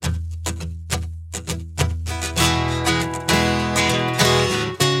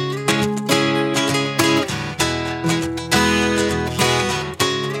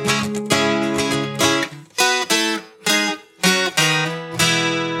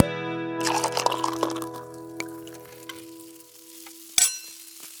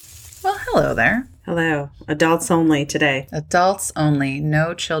Hello there. Hello. Adults only today. Adults only.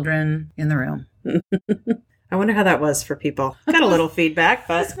 No children in the room. I wonder how that was for people. Got a little feedback,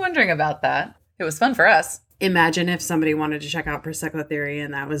 I was but wondering about that. It was fun for us. imagine if somebody wanted to check out Prosecco Theory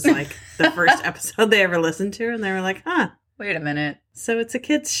and that was like the first episode they ever listened to and they were like, Wait a minute. so it's a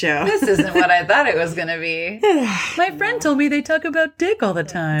kid's show. This isn't what I thought it was going to be. My friend told me they talk about dick all the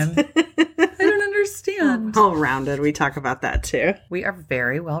time. I don't understand. All rounded. We talk about that too. We are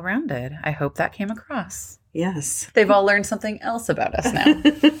very well rounded. I hope that came across. Yes. They've all learned something else about us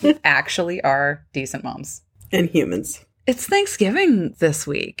now. We actually are decent moms. And humans. It's Thanksgiving this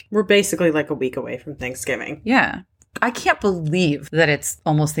week. We're basically like a week away from Thanksgiving. Yeah. I can't believe that it's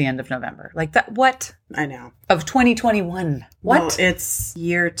almost the end of November. Like that, what? I know. Of 2021. What? Well, it's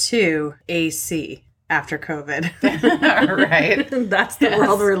year 2 AC after COVID. Right. That's the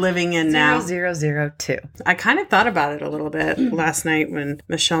world we're living in now. 0002. I kind of thought about it a little bit last night when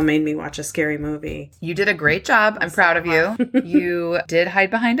Michelle made me watch a scary movie. You did a great job. I'm proud of you. You did hide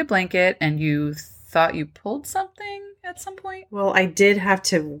behind a blanket and you thought you pulled something at some point. Well, I did have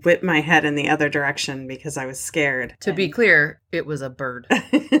to whip my head in the other direction because I was scared. To be clear, it was a bird.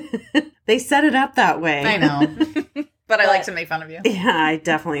 They set it up that way. I know. But I like to make fun of you. Yeah, I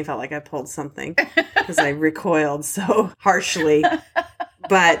definitely felt like I pulled something because I recoiled so harshly.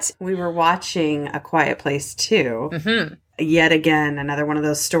 But we were watching A Quiet Place 2. Mm-hmm. Yet again, another one of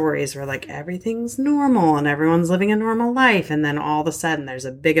those stories where like everything's normal and everyone's living a normal life. And then all of a sudden there's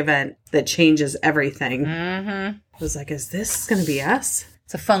a big event that changes everything. Mm-hmm. I was like, is this going to be us?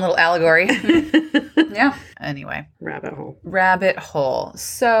 It's a fun little allegory. Yeah. Anyway. Rabbit hole. Rabbit hole.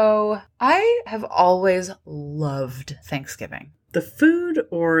 So I have always loved Thanksgiving. The food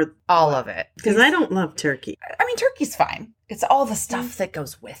or... All of it. Because I don't love turkey. I mean, turkey's fine. It's all the stuff that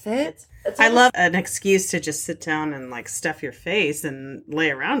goes with it. I love an excuse to just sit down and like stuff your face and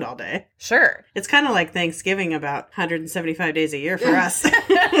lay around all day. Sure. It's kind of like Thanksgiving about 175 days a year for us.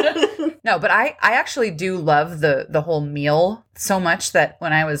 No, but I actually do love the whole meal so much that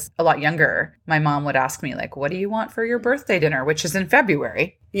when I was a lot younger, my mom would ask me like, what do you want for your birthday dinner? Which is in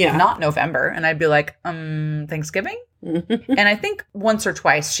February, Yeah. not November. And I'd be like, Thanksgiving? And I think once or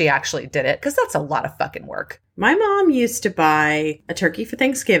twice she actually did it because that's a lot of fucking work. My mom used to buy a turkey for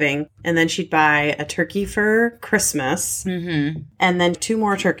Thanksgiving, and then she'd buy a turkey for Christmas, Mm-hmm. and then 2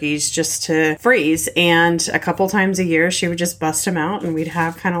 more turkeys just to freeze. And a couple times a year, she would just bust them out, and we'd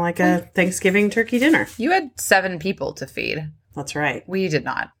have kind of like a Thanksgiving turkey dinner. You had 7 people to feed. That's right. We did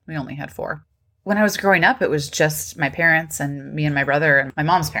not. We only had 4. When I was growing up, it was just my parents and me and my brother and my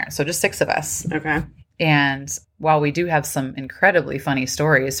mom's parents. So just 6 of us. Okay. And while we do have some incredibly funny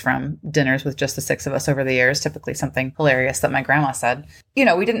stories from dinners with just the 6 of us over the years, typically something hilarious that my grandma said, you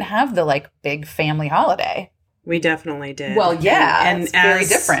know, we didn't have the like big family holiday. We definitely did. Well, yeah, and it's very as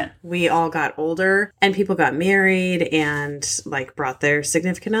different. We all got older and people got married and like brought their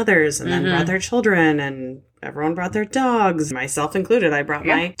significant others and then brought their children and everyone brought their dogs, myself included. I brought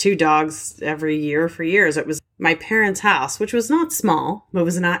my 2 dogs every year for years. It was my parents' house, which was not small, but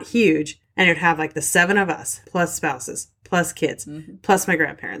was not huge. And it would have like the 7 of us plus spouses, plus kids, plus my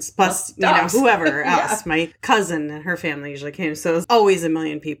grandparents, plus dogs. whoever else. Yeah. My cousin and her family usually came. So it was always a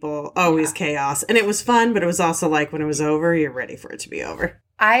million people, always chaos. And it was fun, but it was also like when it was over, you're ready for it to be over.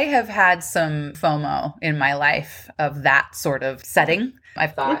 I have had some FOMO in my life of that sort of setting.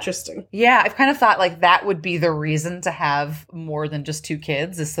 I've thought, Interesting. yeah, I've kind of thought like that would be the reason to have more than just 2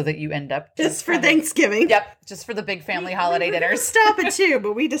 kids is so that you end up Just for kind of- Thanksgiving. Yep, just for the big family holiday dinners. Stop at 2,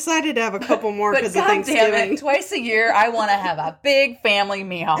 but we decided to have a couple more But because of God damn Thanksgiving. it, twice a year, I want to have a big family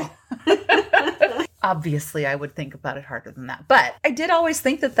meal. Obviously, I would think about it harder than that. But I did always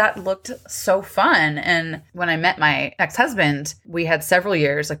think that that looked so fun. And when I met my ex-husband, we had several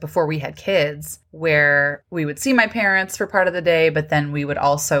years, like before we had kids, where we would see my parents for part of the day, but then we would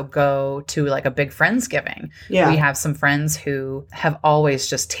also go to like a big Friendsgiving. Yeah. We have some friends who have always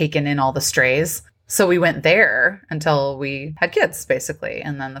just taken in all the strays. So we went there until we had kids, basically.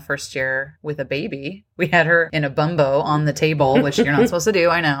 And then the first year with a baby, we had her in a bumbo on the table, which you're not supposed to do,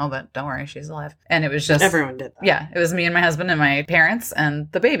 I know, but don't worry, she's alive. And it was just... Everyone did that. Yeah, it was me and my husband and my parents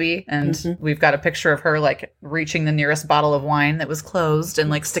and the baby. And we've got a picture of her like reaching the nearest bottle of wine that was closed and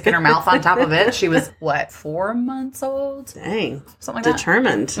like sticking her mouth on top of it. She was, what, 4 months old? Dang. Something like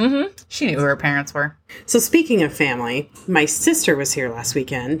Determined. that. She knew who her parents were. So speaking of family, my sister was here last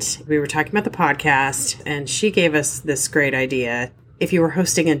weekend. We were talking about the podcast and she gave us this great idea. If you were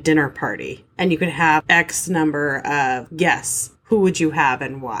hosting a dinner party and you could have X number of guests, who would you have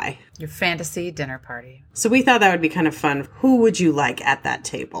and why? Your fantasy dinner party. So we thought that would be kind of fun. Who would you like at that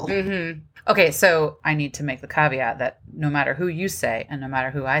table? Okay, so I need to make the caveat that no matter who you say and no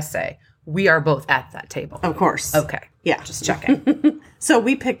matter who I say, we are both at that table. Of course. Okay. Yeah. Just checking. So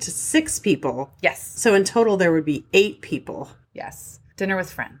we picked 6 people. Yes. So in total, there would be 8 people. Yes. Dinner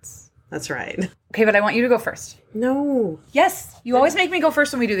with friends. That's right. Okay, but I want you to go first. No. Yes. You always make me go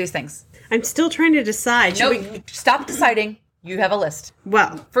first when we do these things. I'm still trying to decide. Stop deciding. You have a list.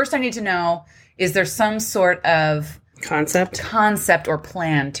 Well, First, I need to know, is there some sort of concept or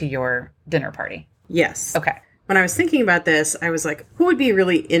plan to your dinner party? Yes. Okay. When I was thinking about this, I was like, who would be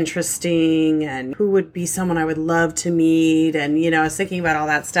really interesting and who would be someone I would love to meet? And, I was thinking about all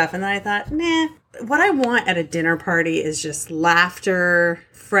that stuff. And then I thought, nah, what I want at a dinner party is just laughter,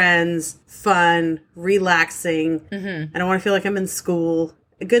 friends, fun, relaxing. I don't want to feel like I'm in school.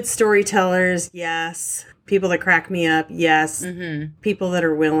 Good storytellers, yes. People that crack me up, yes. People that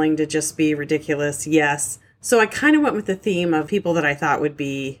are willing to just be ridiculous, yes. So I kind of went with the theme of people that I thought would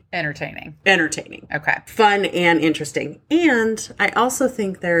be entertaining. Okay. Fun and interesting. And I also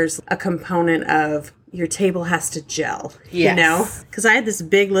think there's a component of your table has to gel, Yes. Because I had this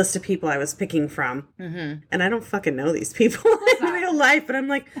big list of people I was picking from. And I don't fucking know these people in real life, but I'm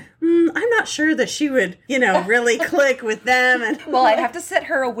like, I'm not sure that she would, really click with them. And Well, I'd have to sit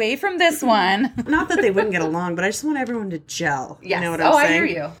her away from this one. not that they wouldn't get along, but I just want everyone to gel. Yes. You know what I'm saying? I hear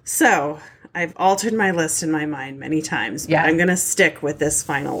you. So I've altered my list in my mind many times, but I'm going to stick with this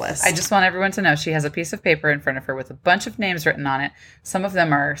final list. I just want everyone to know she has a piece of paper in front of her with a bunch of names written on it. Some of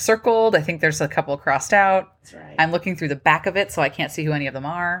them are circled. I think there's a couple crossed out. That's right. I'm looking through the back of it, so I can't see who any of them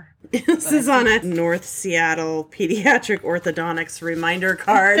are. This is on a North Seattle Pediatric Orthodontics reminder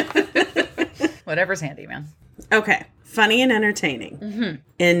card. Whatever's handy, man. Okay. Funny and entertaining.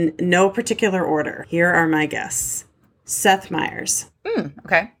 In no particular order. Here are my guests. Seth Meyers.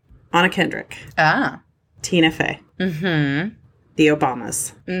 Okay. Anna Kendrick. Ah. Tina Fey. The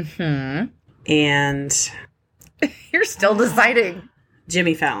Obamas. And You're still deciding.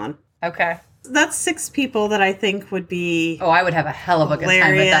 Jimmy Fallon. Okay. That's 6 people that I think would be Oh, I would have a hell of a good time at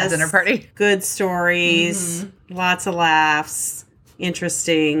that hilarious, dinner party. good stories, lots of laughs,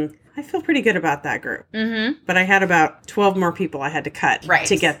 interesting. I feel pretty good about that group. But I had about 12 more people I had to cut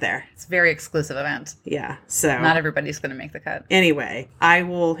to get there. It's a very exclusive event. Yeah. So Not everybody's going to make the cut. anyway, I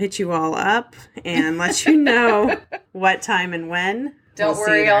will hit you all up and let you know what time and when. Don't We'll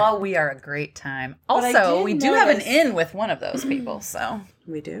see worry, you there. y'all. We are a great time. But I Also, did we do have an notice- in with one of those people. So,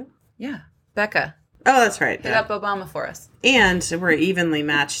 We do? yeah. Becca, Oh, that's right. hit up Obama for us. And we're evenly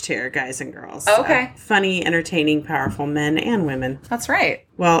matched here, guys and girls. Okay. Funny, entertaining, powerful men and women. That's right.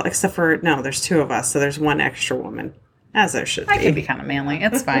 Well, except for, no, there's 2 of us, so there's 1 extra woman. As there should I be. can be kind of manly.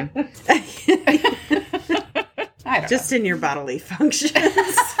 It's fine. I don't Just in your bodily functions.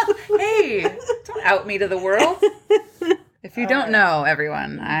 know. Hey, don't out me to the world. If you don't know,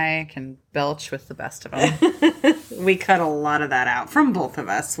 everyone, I can belch with the best of them. We cut a lot of that out from both of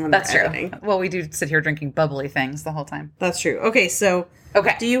us when That's we're true. editing. Well, we do sit here drinking bubbly things the whole time. That's true. Okay, so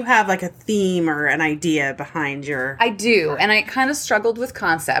Okay. do you have like a theme or an idea behind your... I do. And I kind of struggled with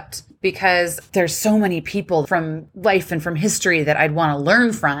concept because there's so many people from life and from history that I'd want to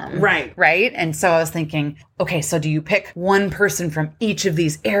learn from. Right. Right. And so I was thinking, okay, so do you pick one person from each of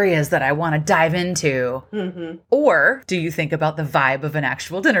these areas that I want to dive into? Or do you think about the vibe of an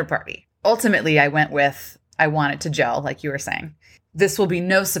actual dinner party? Ultimately, I went with, I want it to gel, like you were saying. This will be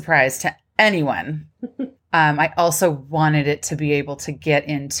no surprise to anyone. I also wanted it to be able to get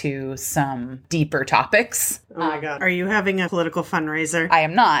into some deeper topics. Oh my God. Are you having a political fundraiser? I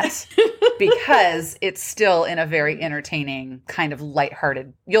am not, because it's still in a very entertaining, kind of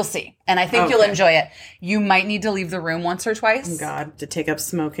lighthearted. You'll see. And I think you'll Okay. enjoy it. You might need to leave the room once or twice. Oh God, to take up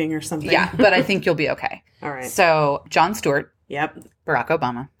smoking or something? Yeah, but I think you'll be okay. All right. So, Jon Stewart, Yep. Barack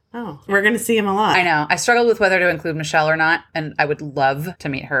Obama. Oh, we're going to see him a lot. I know. I struggled with whether to include Michelle or not, and I would love to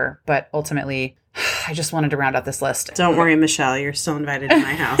meet her, but ultimately, I just wanted to round out this list. Don't worry, Michelle. You're still invited to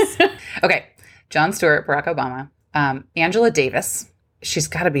my house. Okay. Jon Stewart, Barack Obama. Angela Davis. She's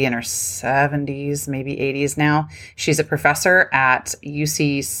got to be in her 70s, maybe 80s now. She's a professor at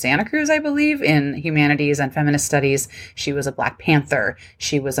UC Santa Cruz, I believe, in humanities and feminist studies. She was a Black Panther.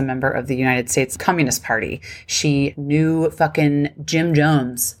 She was a member of the United States Communist Party. She knew fucking Jim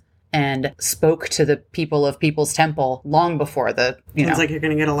Jones and spoke to the people of People's Temple long before the, Sounds like you're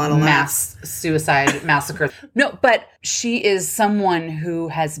going to get a lot of laughs. mass suicide massacre. No, but she is someone who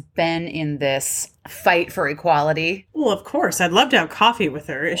has been in this fight for equality. Well, of course. I'd love to have coffee with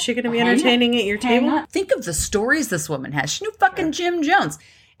her. Is she going to be entertaining at your table? Think of the stories this woman has. She knew fucking Jim Jones.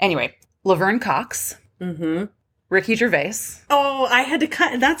 Anyway, Laverne Cox. Ricky Gervais. Oh, I had to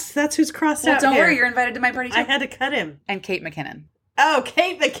cut. That's who's crossed Well, out don't here. worry, you're invited to my party too. I had to cut him. And Kate McKinnon. Oh,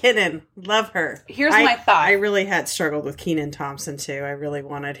 Kate McKinnon. Love her. Here's my thought. I really had struggled with Kenan Thompson, too. I really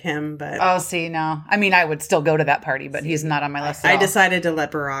wanted him, but... Oh, see, no. I mean, I would still go to that party, but he's not on my list at all. I decided to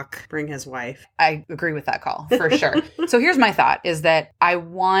let Barack bring his wife. I agree with that call, for sure. So here's my thought, is that I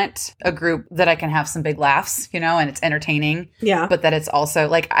want a group that I can have some big laughs, and it's entertaining. Yeah. But that it's also,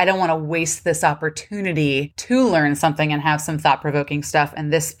 like, I don't want to waste this opportunity to learn something and have some thought-provoking stuff.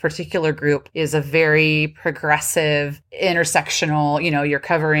 And this particular group is a very progressive, intersectional, you're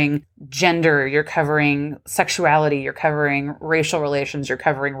covering gender, you're covering sexuality, you're covering racial relations, you're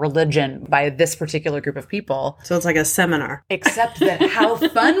covering religion by this particular group of people. So it's like a seminar. Except that how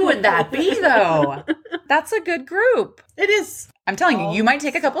fun would that be, though? That's a good group. It is. I'm telling you, you might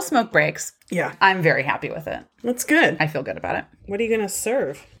take a couple smoke breaks. Yeah. I'm very happy with it. That's good. I feel good about it. What are you going to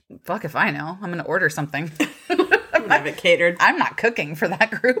serve? Fuck if I know. I'm going to order something. Have it catered. I'm not cooking for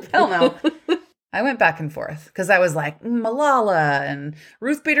that group. Hell no. I went back and forth because I was like Malala and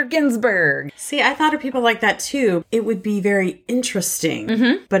Ruth Bader Ginsburg. See, I thought of people like that too. It would be very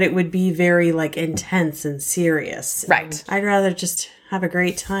interesting, but it would be very like intense and serious. Right. I'd rather just have a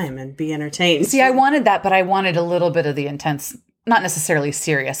great time and be entertained. See, I wanted that, but I wanted a little bit of the intense, not necessarily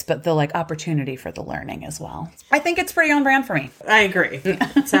serious, but the like opportunity for the learning as well. I think it's pretty on brand for me. I agree.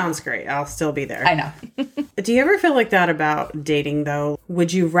 Sounds great. I'll still be there. I know. Do you ever feel like that about dating though?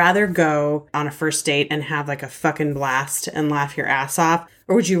 Would you rather go on a first date and have like a fucking blast and laugh your ass off?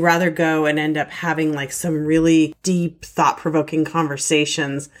 Or would you rather go and end up having like some really deep, thought-provoking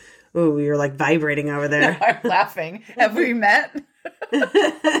conversations? Ooh, you're like vibrating over there. I'm laughing. Have we met?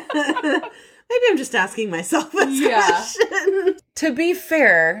 Maybe I'm just asking myself this question. To be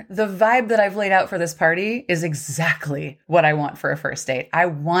fair, the vibe that I've laid out for this party is exactly what I want for a first date. I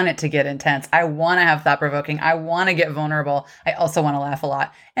want it to get intense. I want to have thought-provoking. I want to get vulnerable. I also want to laugh a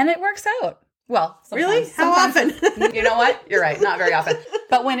lot. And it works out. Well, really? How often? You know what? You're right. Not very often.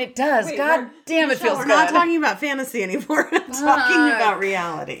 But when it does, God damn, it feels good. We're not talking about fantasy anymore. We're talking about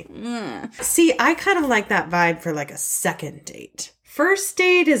reality. See, I kind of like that vibe for like a second date. First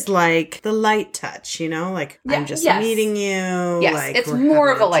date is like the light touch, like I'm just meeting you. Yes, like it's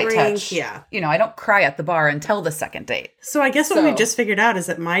more of a light drink. touch. Yeah. I don't cry at the bar until the second date. So I guess what we just figured out is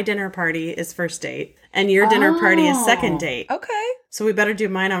that my dinner party is first date and your dinner party is second date. Okay. So we better do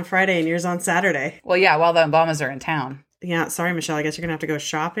mine on Friday and yours on Saturday. Well, yeah, while the Obamas are in town. Yeah, sorry, Michelle. I guess you're going to have to go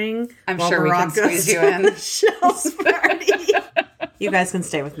shopping. I'm sure we can squeeze you in. Michelle's party. You guys can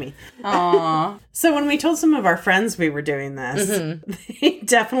stay with me. Aww. So when we told some of our friends we were doing this, they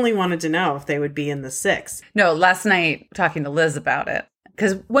definitely wanted to know if they would be in the 6. No, last night talking to Liz about it.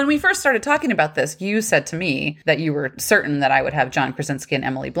 Because when we first started talking about this, you said to me that you were certain that I would have John Krasinski and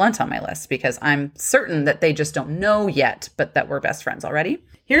Emily Blunt on my list because I'm certain that they just don't know yet, but that we're best friends already.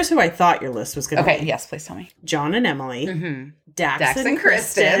 Here's who I thought your list was going to be. Okay, yes, please tell me. John and Emily, Dax and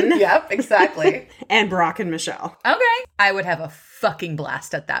Kristen. Yep, exactly. And Brock and Michelle. Okay. I would have a fucking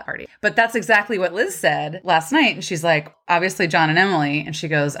blast at that party. But that's exactly what Liz said last night. And she's like, obviously John and Emily. And she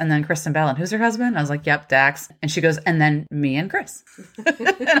goes, and then Kristen Bell. And who's her husband? I was like, yep, Dax. And she goes, and then me and Chris.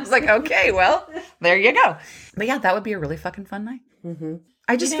 And I was like, okay, well, there you go. But yeah, that would be a really fucking fun night. Mm-hmm.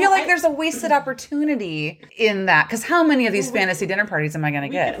 I just feel like there's a wasted opportunity in that. Because how many of these fantasy dinner parties am I going to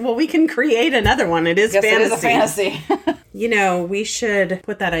get? We can create another one. It is fantasy. It is a fantasy. We should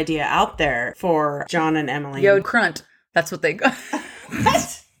put that idea out there for John and Emily. Yo, Crunt. That's what they go.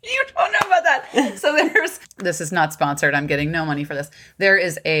 What? You don't know about that. So this is not sponsored. I'm getting no money for this. There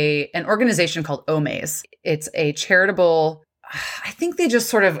is an organization called Omaze. It's a charitable, I think they just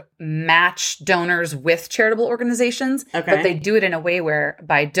sort of match donors with charitable organizations. Okay. But they do it in a way where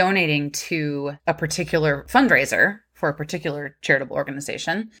by donating to a particular fundraiser for a particular charitable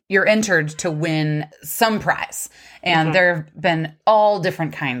organization, you're entered to win some prize. And there have been all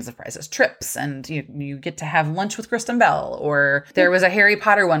different kinds of prizes, trips, and you get to have lunch with Kristen Bell. Or there was a Harry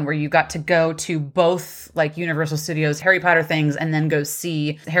Potter one where you got to go to both like Universal Studios Harry Potter things and then go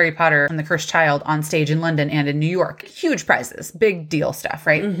see Harry Potter and the Cursed Child on stage in London and in New York. Huge prizes, big deal stuff,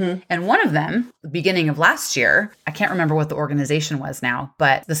 right? Mm-hmm. And one of them, beginning of last year, I can't remember what the organization was now,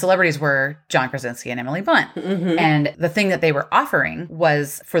 but the celebrities were John Krasinski and Emily Blunt. Mm-hmm. And the thing that they were offering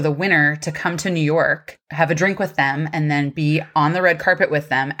was for the winner to come to New York, have a drink with them, and then be on the red carpet with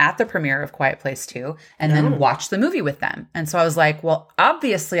them at the premiere of Quiet Place 2, and then watch the movie with them. And so I was like, well,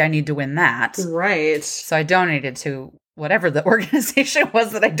 obviously I need to win that. Right. So I donated to whatever the organization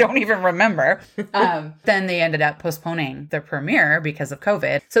was that I don't even remember. Then they ended up postponing the premiere because of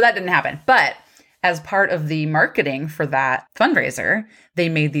COVID. So that didn't happen. But as part of the marketing for that fundraiser, they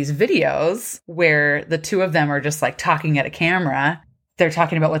made these videos where the two of them are just like talking at a camera. they're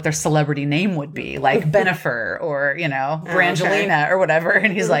talking about what their celebrity name would be, like Benifer or, Brangelina or whatever.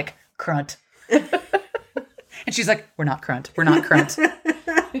 And he's like, Crunt. And she's like, we're not Crunt. We're not Crunt.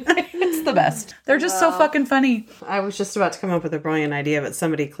 It's the best. They're just so fucking funny. I was just about to come up with a brilliant idea, but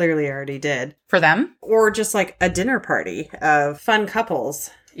somebody clearly already did. For them? Or just like a dinner party of fun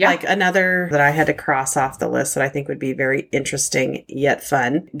couples. Yeah. Like another that I had to cross off the list that I think would be very interesting yet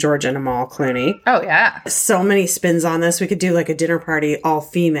fun. George and Amal Clooney. Oh, yeah. So many spins on this. We could do like a dinner party all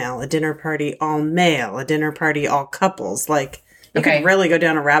female, a dinner party all male, a dinner party all couples. Like, you could really go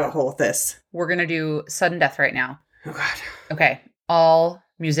down a rabbit hole with this. We're going to do sudden death right now. Oh, God. Okay. All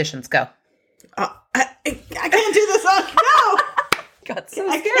musicians, go. I can't do this. Oh, no. Got so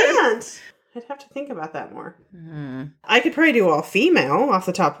scared. I can't. I'd have to think about that more. I could probably do all female off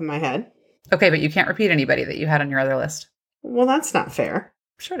the top of my head. Okay, but you can't repeat anybody that you had on your other list. Well, that's not fair.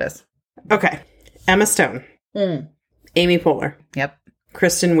 Sure it is. Okay. Emma Stone. Amy Poehler. Yep.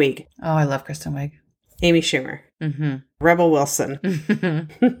 Kristen Wiig. Oh, I love Kristen Wiig. Amy Schumer. Rebel Wilson.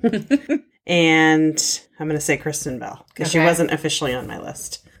 And I'm going to say Kristen Bell because she wasn't officially on my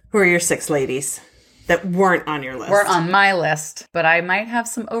list. Who are your 6 ladies that weren't on your list? Weren't on my list, but I might have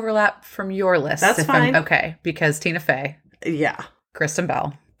some overlap from your list. That's fine. Okay, because Tina Fey. Yeah. Kristen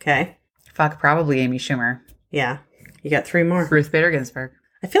Bell. Okay. Fuck, probably Amy Schumer. Yeah. You got 3 more. Ruth Bader Ginsburg.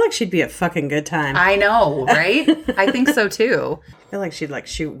 I feel like she'd be a fucking good time. I know, right? I think so too. I feel like she'd like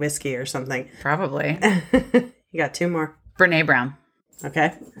shoot whiskey or something. Probably. You got 2 more. Brene Brown.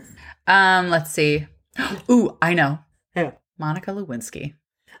 Okay. Let's see. Ooh, I know. Who? Monica Lewinsky.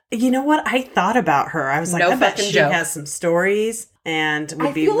 You know what? I thought about her. I was like, I bet she has some stories and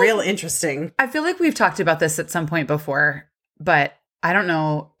would be real interesting. I feel like we've talked about this at some point before, but I don't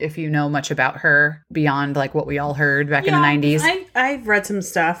know if you know much about her beyond like what we all heard back in the 90s. I've read some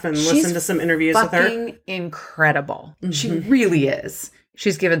stuff and listened to some interviews with her. She's fucking incredible. She really is.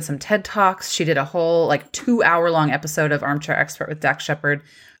 She's given some TED Talks. She did a whole 2-hour-long episode of Armchair Expert with Dax Shepard.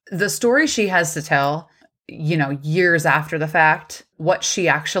 The story she has to tell, years after the fact, what she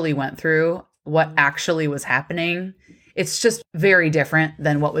actually went through, what actually was happening, it's just very different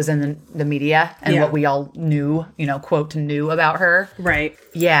than what was in the media and what we all knew, quote, knew about her. Right.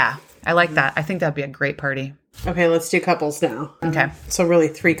 Yeah. I like that. I think that'd be a great party. Okay, let's do couples now. Okay. So really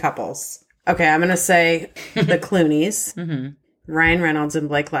 3 couples. Okay, I'm going to say the Clooneys, Ryan Reynolds and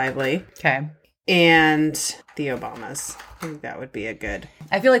Blake Lively. Okay. And the Obamas. I think that would be a good.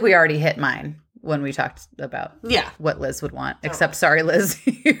 I feel like we already hit mine when we talked about what Liz would want. Except, sorry, Liz,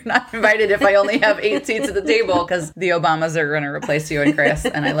 you're not invited if I only have 8 seats at the table because the Obamas are going to replace you and Chris,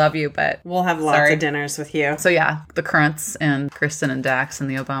 and I love you, but we'll have lots of dinners with you. So yeah, the Crunts and Kristen and Dax and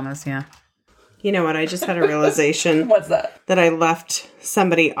the Obamas, yeah. You know what? I just had a realization. What's that? That I left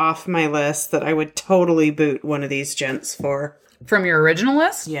somebody off my list that I would totally boot one of these gents for. From your original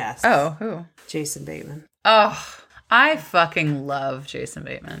list? Yes. Oh, who? Jason Bateman. Oh, I fucking love Jason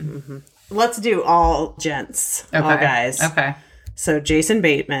Bateman. Let's do all gents. Okay. All guys. Okay. So Jason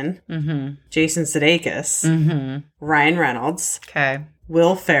Bateman, Jason Sudeikis, Ryan Reynolds, okay,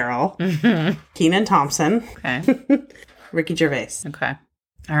 Will Ferrell, Kenan Thompson, okay, Ricky Gervais. Okay.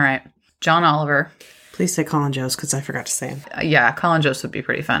 All right. John Oliver. Please say Colin Jost because I forgot to say him. Yeah, Colin Jost would be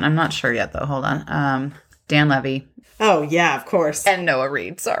pretty fun. I'm not sure yet though. Hold on. Dan Levy. Oh yeah, of course. And Noah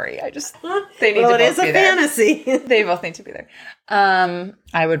Reed. Sorry, they need to both be there. It is a fantasy. They both need to be there.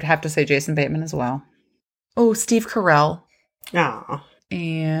 I would have to say Jason Bateman as well. Oh, Steve Carell. Oh.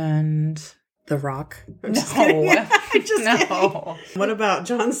 And The Rock. I'm just kidding. No. What about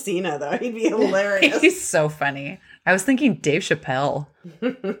John Cena though? He'd be hilarious. He's so funny. I was thinking Dave Chappelle.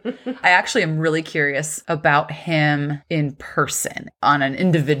 I actually am really curious about him in person on an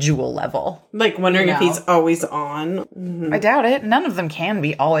individual level. Like wondering if he's always on. I doubt it. None of them can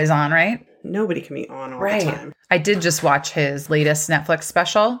be always on, right? Nobody can be on all the time. I did just watch his latest Netflix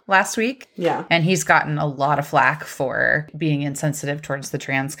special last week. Yeah. And he's gotten a lot of flack for being insensitive towards the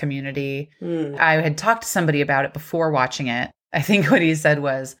trans community. I had talked to somebody about it before watching it. I think what he said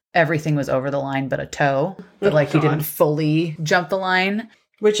was everything was over the line but a toe. But he didn't fully jump the line.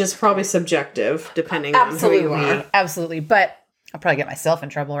 Which is probably subjective depending on who you are. Absolutely. But I'll probably get myself in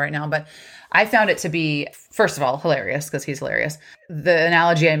trouble right now. But I found it to be, first of all, hilarious because he's hilarious. The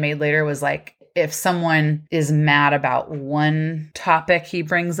analogy I made later was if someone is mad about one topic he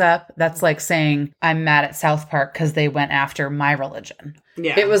brings up, that's like saying, I'm mad at South Park because they went after my religion.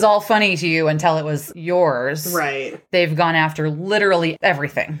 Yeah. It was all funny to you until it was yours. Right. They've gone after literally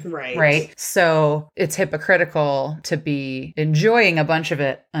everything. Right. Right. So it's hypocritical to be enjoying a bunch of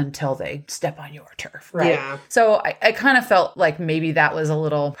it until they step on your turf. Right. Yeah. So I kind of felt like maybe that was a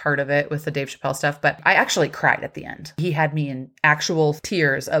little part of it with the Dave Chappelle stuff, but I actually cried at the end. He had me in actual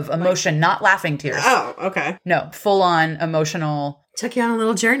tears of emotion, not laughing tears. Oh, okay. No, full on emotional. Took you on a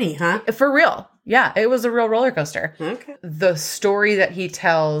little journey, huh? For real. Yeah, it was a real roller coaster. Okay. The story that he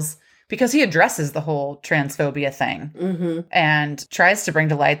tells, because he addresses the whole transphobia thing and tries to bring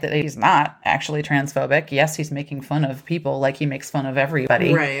to light that he's not actually transphobic. Yes, he's making fun of people like he makes fun of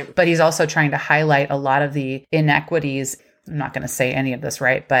everybody. Right. But he's also trying to highlight a lot of the inequities. I'm not going to say any of this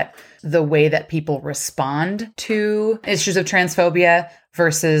right, but the way that people respond to issues of transphobia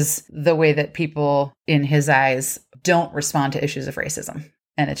versus the way that people, in his eyes, don't respond to issues of racism.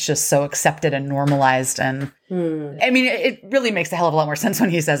 And it's just so accepted and normalized. And I mean, it really makes a hell of a lot more sense when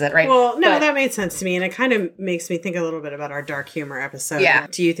he says it, right? Well, no, But- that made sense to me. And it kind of makes me think a little bit about our dark humor episode. Yeah.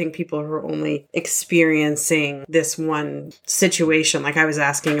 Do you think people who are only experiencing this one situation, like I was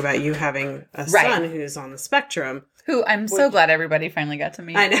asking about you having a Right. son who's on the spectrum, who I'm so glad everybody finally got to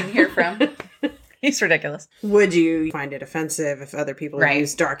meet I know. and hear from. He's ridiculous. would you find it offensive if other people Right.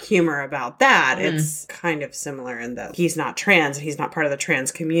 use dark humor about that? It's kind of similar in that he's not trans, he's not part of the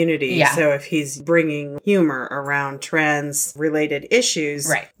trans community. Yeah. So if he's bringing humor around trans related issues,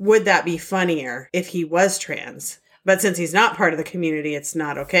 Right. would that be funnier if he was trans? But since he's not part of the community, it's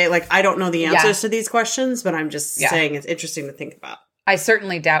not okay. Like, I don't know the answers to these questions, but I'm just saying it's interesting to think about. I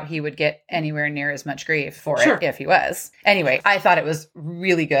certainly doubt he would get anywhere near as much grief for Sure. it if he was. Anyway, I thought it was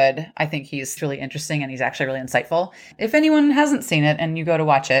really good. I think he's really interesting and he's actually really insightful. If anyone hasn't seen it and you go to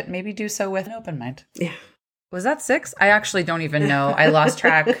watch it, maybe do so with an open mind. Yeah. Was that 6? I actually don't even know. I lost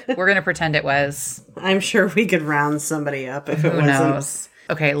track. We're going to pretend it was. I'm sure we could round somebody up if it Who wasn't. knows?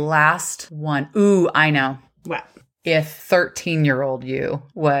 Okay, last one. Ooh, I know. What? If 13-year-old you Oh,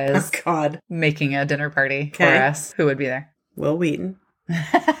 was God. making a dinner party for Okay. us, who would be there? Will Wheaton.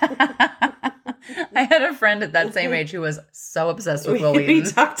 I had a friend at that same age who was so obsessed with Will We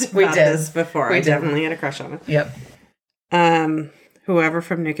Wheaton. talked about We did. this before. We I did. definitely had a crush on him. Yep. Whoever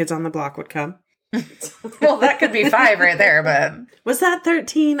from New Kids on the Block would come. Well, that could be 5 right there, but Was that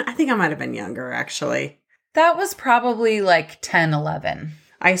 13? I think I might have been younger, actually. that was probably like 10, 11.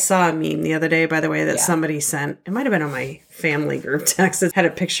 I saw a meme the other day, by the way, that Yeah. somebody sent. It might have been on my family group text. It had a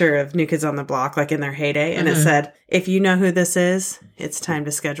picture of New Kids on the Block, like in their heyday. And it said, if you know who this is, it's time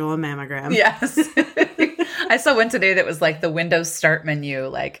to schedule a mammogram. Yes. I saw one today that was like the Windows start menu,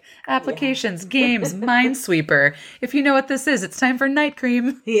 like applications, games, Minesweeper. If you know what this is, it's time for night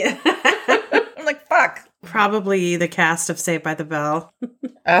cream. Yeah. I'm like, fuck. Probably the cast of Saved by the Bell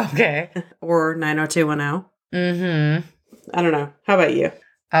Okay. or 90210. Mm-hmm. I don't know. How about you?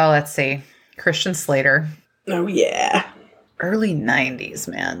 Oh, let's see. Christian Slater. Oh, yeah. Early 90s,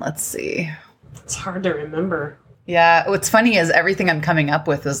 man. Let's see. It's hard to remember. Yeah. What's funny is everything I'm coming up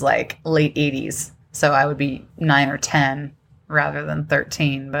with is like late 80s. So I would be 9 or 10 rather than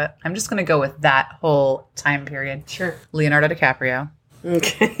 13. But I'm just going to go with that whole time period. Sure. Leonardo DiCaprio.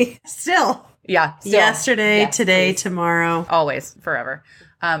 Okay. Still. Yeah. still. Yesterday, Yes, today, please. tomorrow. Always. Forever.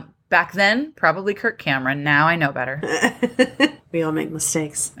 Back then, probably Kirk Cameron. Now I know better. We all make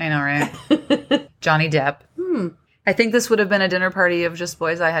mistakes. I know, right? Johnny Depp. I think this would have been a dinner party of just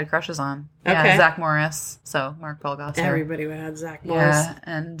boys I had crushes on. Yeah, Okay. Zach Morris. So Mark Paul Gosselaar. Everybody would have Zach Morris. Yeah,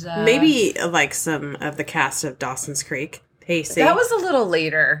 and Maybe like some of the cast of Dawson's Creek. Pacey. that was a little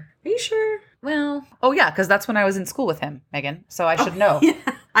later. Are you sure? Well, oh yeah, because that's when I was in school with him, Megan. So I should know. Yeah.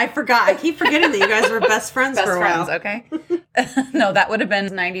 I forgot. I keep forgetting that you guys were best friends Best for a friends, while. okay? No, that would have been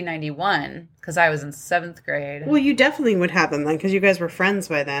 1991 because I was in 7th grade. Well, you definitely would have them then because you guys were friends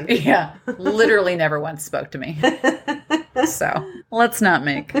by then. Yeah, literally never once spoke to me. So let's not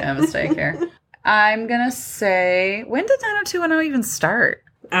make a mistake here. I'm going to say, when did 90210 even start?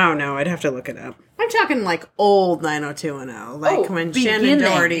 Oh, no. I'd have to look it up. I'm talking like old 90210. Like Oh, when beginning. Shannon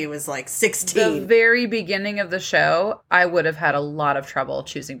Doherty was like The 16. very beginning of the show, I would have had a lot of trouble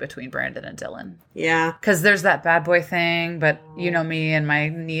choosing between Brandon and Dylan. Yeah. Because there's that bad boy thing, but you know me and my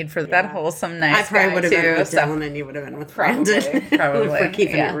need for that wholesome, nice I probably guy would have been too, with so- Dylan and you would have been with Probably, Brandon. probably, If we're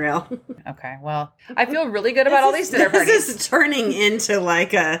keeping yeah. it real. Okay, well, I feel really good about all these dinner parties. This is turning into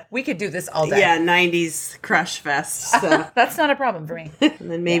like a We could do this all day. 90s crush fest. So. That's not a problem for me.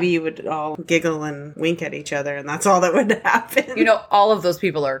 And then maybe you would all giggle and wink at each other, and that's all that would happen. You know, all of those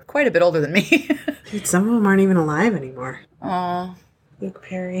people are quite a bit older than me. Some of them aren't even alive anymore. Oh, Luke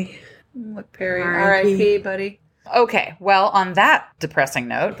Perry. look, Perry. R.I.P. R.I.P., buddy. Okay, well, on that depressing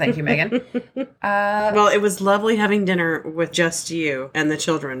note, thank you, Megan. Well, it was lovely having dinner with just you and the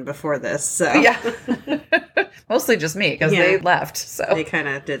children before this. So Yeah. Mostly just me, because they left, so. They kind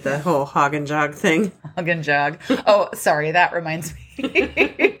of did the whole hog and jog thing. Hug and jog. Oh, sorry, that reminds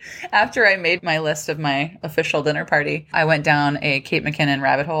me. After I made my list of my official dinner party, I went down a Kate McKinnon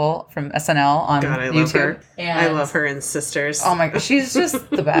rabbit hole from SNL on God, I YouTube. love her. And I love her and Sisters. oh my gosh, she's just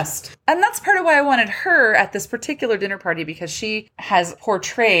the best. And that's part of why I wanted her at this particular dinner party, because she has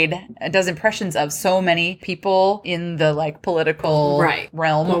portrayed, does impressions of so many people in the like political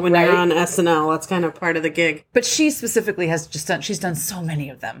realm. Well, when you're on SNL, that's kind of part of the gig. But she specifically has she's done so many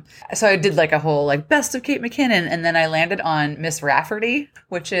of them. So I did like a whole like best of Kate McKinnon, and then I landed on Miss Rafferty,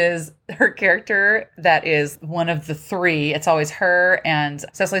 which is her character that is one of the three. It's always her and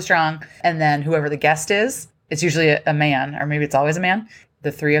Cecily Strong, and then whoever the guest is. It's usually a man, or maybe it's always a man.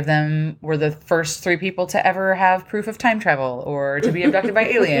 The three of them were the first three people to ever have proof of time travel, or to be abducted by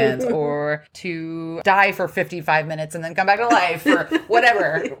aliens, or to die for 55 minutes and then come back to life, or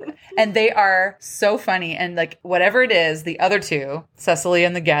whatever. And they are so funny. And like, whatever it is, the other two, Cecily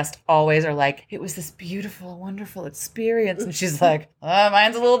and the guest, always are like, it was this beautiful, wonderful experience. And she's like,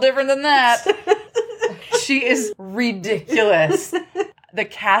 mine's a little different than that. She is ridiculous. The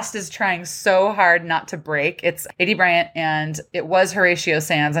cast is trying so hard not to break. It's Aidy Bryant, and it was Horatio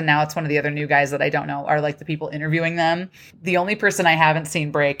Sands, and now it's one of the other new guys that I don't know are like the people interviewing them. The only person I haven't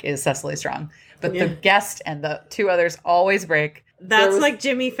seen break is Cecily Strong, but the guest and the two others always break. That's like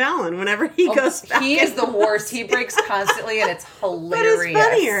Jimmy Fallon whenever he goes back. He is the worst. He breaks constantly, and it's hilarious. But it's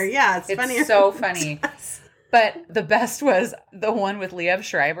funnier. Yeah, it's funnier. It's so funny. But the best was the one with Liev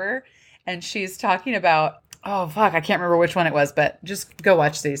Schreiber, and she's talking about, oh, fuck, I can't remember which one it was, but just go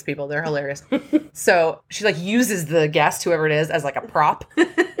watch these people. They're hilarious. So she like uses the guest, whoever it is, as like a prop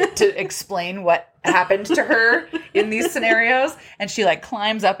to explain what happened to her in these scenarios. And she like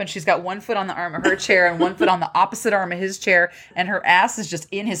climbs up, and she's got one foot on the arm of her chair and one foot on the opposite arm of his chair. And her ass is just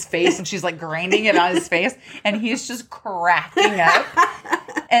in his face, and she's like grinding it on his face. And he's just cracking up.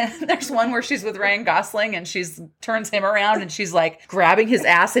 And there's one where she's with Ryan Gosling, and she's turns him around, and she's like grabbing his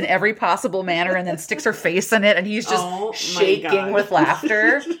ass in every possible manner, and then sticks her face in it, and he's just shaking with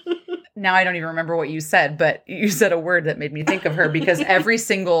laughter. Now I don't even remember what you said, but you said a word that made me think of her, because every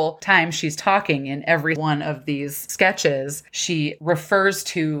single time she's talking in every one of these sketches, she refers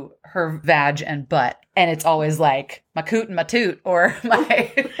to her vag and butt. And it's always like, my coot and my toot, or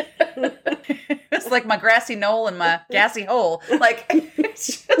my... It's like my grassy knoll and my gassy hole. Like,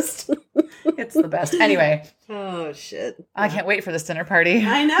 it's just... It's the best. Anyway. Oh, shit. I can't wait for this dinner party.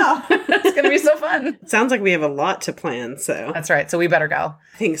 I know. It's going to be so fun. Sounds like we have a lot to plan, so. That's right. So we better go.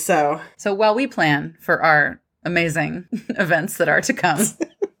 I think so. So while we plan for our amazing events that are to come,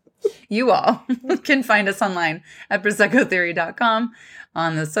 you all can find us online at ProseccoTheory.com,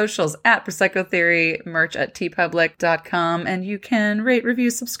 on the socials at Prosecco Theory, merch at tpublic.com, and you can rate, review,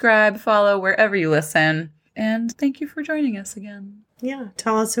 subscribe, follow wherever you listen. And thank you for joining us again. Yeah,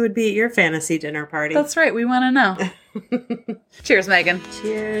 tell us who would be at your fantasy dinner party. That's right. We want to know. Cheers, Megan.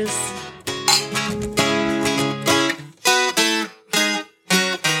 Cheers.